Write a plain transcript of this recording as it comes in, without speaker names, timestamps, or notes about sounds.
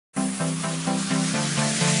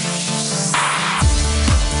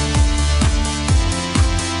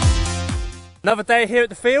Another day here at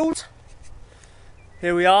the field.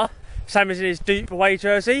 Here we are. Sam is in his deep away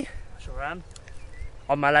jersey. Sure am.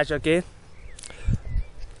 On my Lazio gear.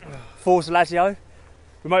 Forza Lazio.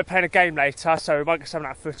 We might be playing a game later, so we might get some of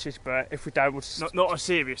that footage, but if we don't, we'll just... Not a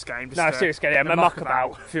serious game. Just a serious game, yeah. A muck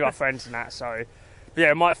about. A few of our friends and that, so... But yeah,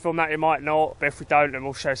 we might film that, we might not, but if we don't, then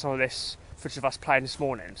we'll show some of this footage of us playing this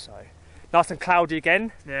morning, so... Nice and cloudy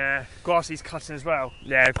again. Yeah, grassy's cutting as well.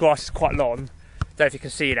 Yeah, the grass is quite long. Don't know if you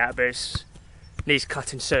can see that, but it needs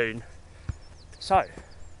cutting soon. So,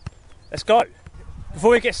 let's go.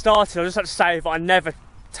 Before we get started, I'll just have to say that I never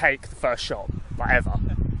take the first shot, like ever.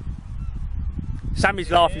 Sammy's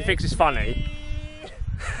laughing, he thinks it's funny.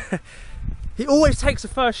 He always takes the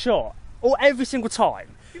first shot, or every single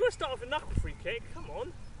time. You've got to start off a knuckle free kick, come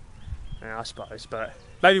on. Yeah, I suppose, but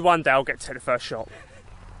maybe one day I'll get to take the first shot.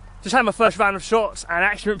 Just had my first round of shots and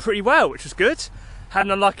actually went pretty well, which was good. Had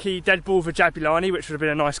an unlucky dead ball for Jabulani, which would have been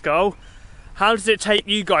a nice goal. How does it take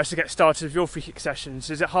you guys to get started with your free kick sessions?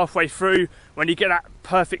 Is it halfway through when you get that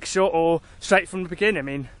perfect shot, or straight from the beginning? I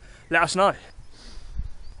mean, let us know.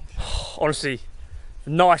 Honestly,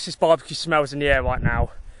 the nicest barbecue smells in the air right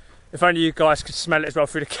now. If only you guys could smell it as well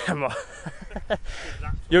through the camera.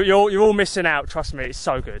 you're all missing out, trust me, it's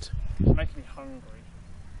so good. It's making me hungry.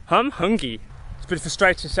 Hungry? It's been a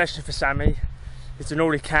frustrating session for Sammy. He's doing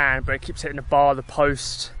all he can, but he keeps hitting the bar, the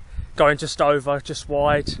post, going just over, just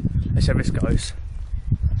wide. Let's see how this goes.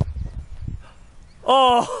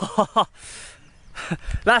 Oh!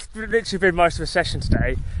 That's literally been most of the session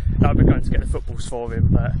today. I've been going to get the footballs for him,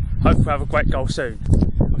 but hopefully we'll have a great goal soon.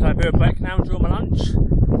 I'm going to have a bit of a break now and enjoy my lunch.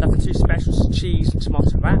 Nothing too special, some cheese and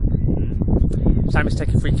tomato wrap. Sammy's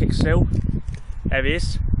taking free kicks still. There he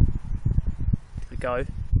is. Here we go.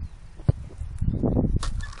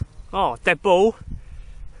 Oh, dead ball.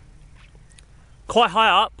 Quite high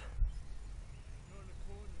up.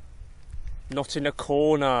 Not in the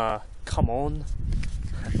corner. Come on.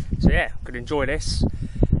 So yeah, I'm going to enjoy this.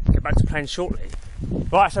 Get back to playing shortly.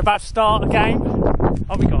 Right, so about to start a game.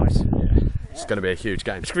 Aren't we, guys? Yeah. It's going to be a huge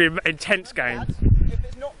game. It's going to be an intense game.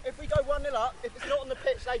 If we go 1-0 up, if it's not on the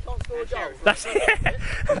pitch, they can't score a goal. That's it.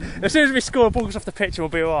 As soon as we score, balls off the pitch, we'll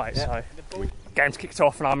be alright. Yeah. So, game's kicked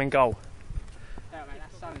off and I'm in goal. Yeah, mate,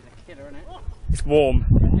 that sun is a killer, isn't it? It's warm.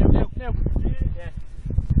 Nil. Yeah.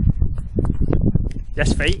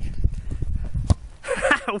 Yes, feet.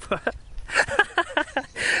 I'm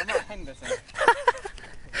not Henderson.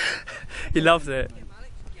 He loves it.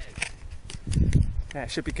 Yeah,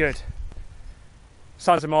 it should be good.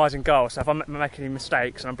 Sun's in my eyes in goal, so if I'm making any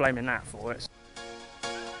mistakes, I'm blaming that for it.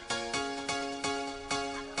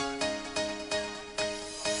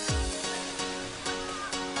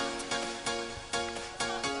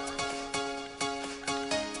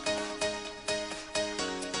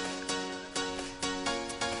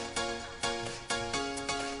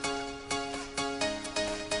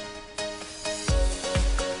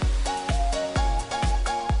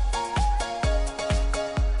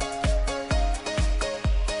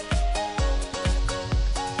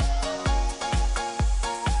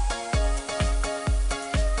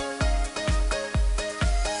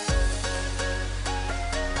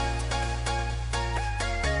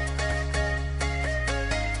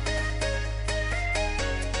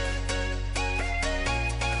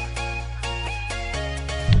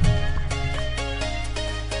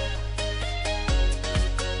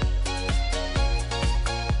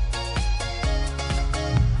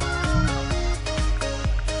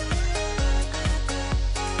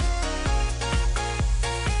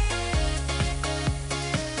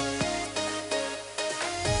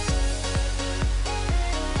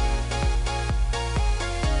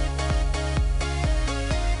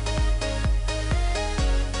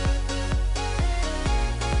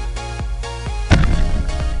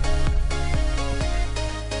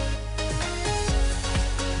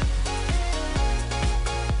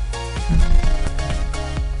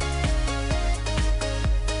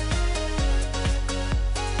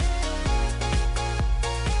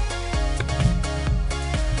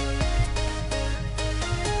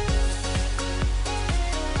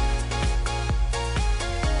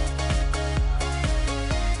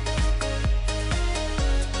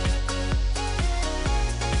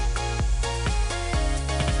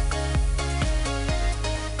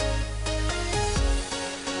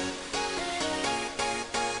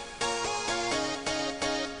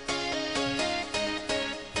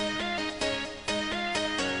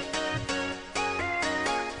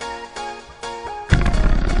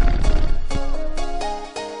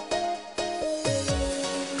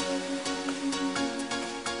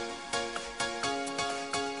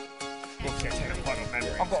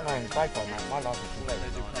 I've got no own daytime, mate. My life is complete.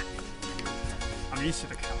 I'm used to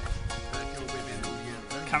the camera.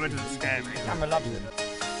 Camera doesn't scare me. Camera loves him.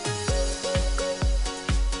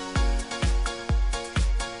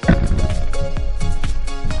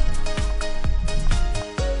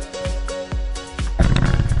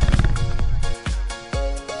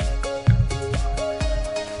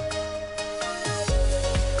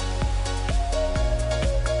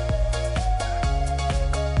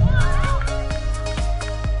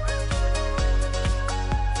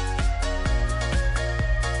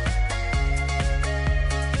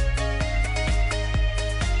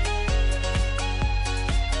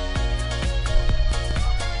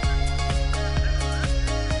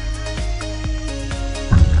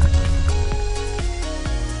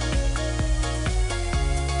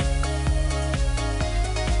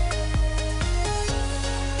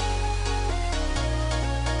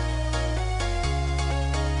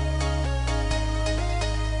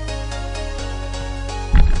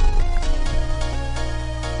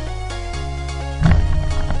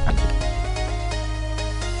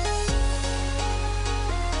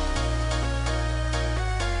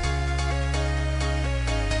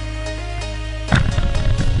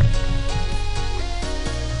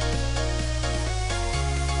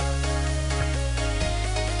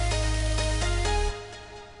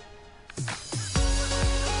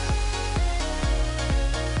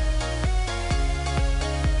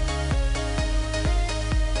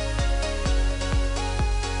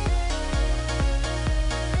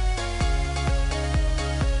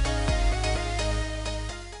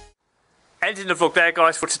 Ending the vlog there,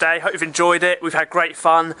 guys, for today. Hope you've enjoyed it. We've had great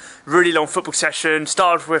fun. Really long football session.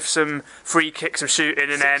 Started with some free kicks, some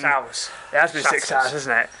shooting, and then 6 hours. It has been 6 hours,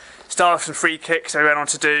 hasn't it? Started with some free kicks, then we went on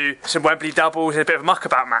to do some Wembley doubles and a bit of a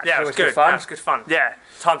muckabout match. Yeah, it was good fun. That was good fun. Yeah.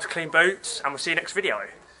 Time to clean boots, and we'll see you next video.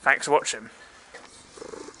 Thanks for watching.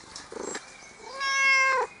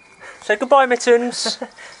 Say goodbye, Mittens.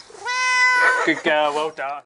 Good girl, well done.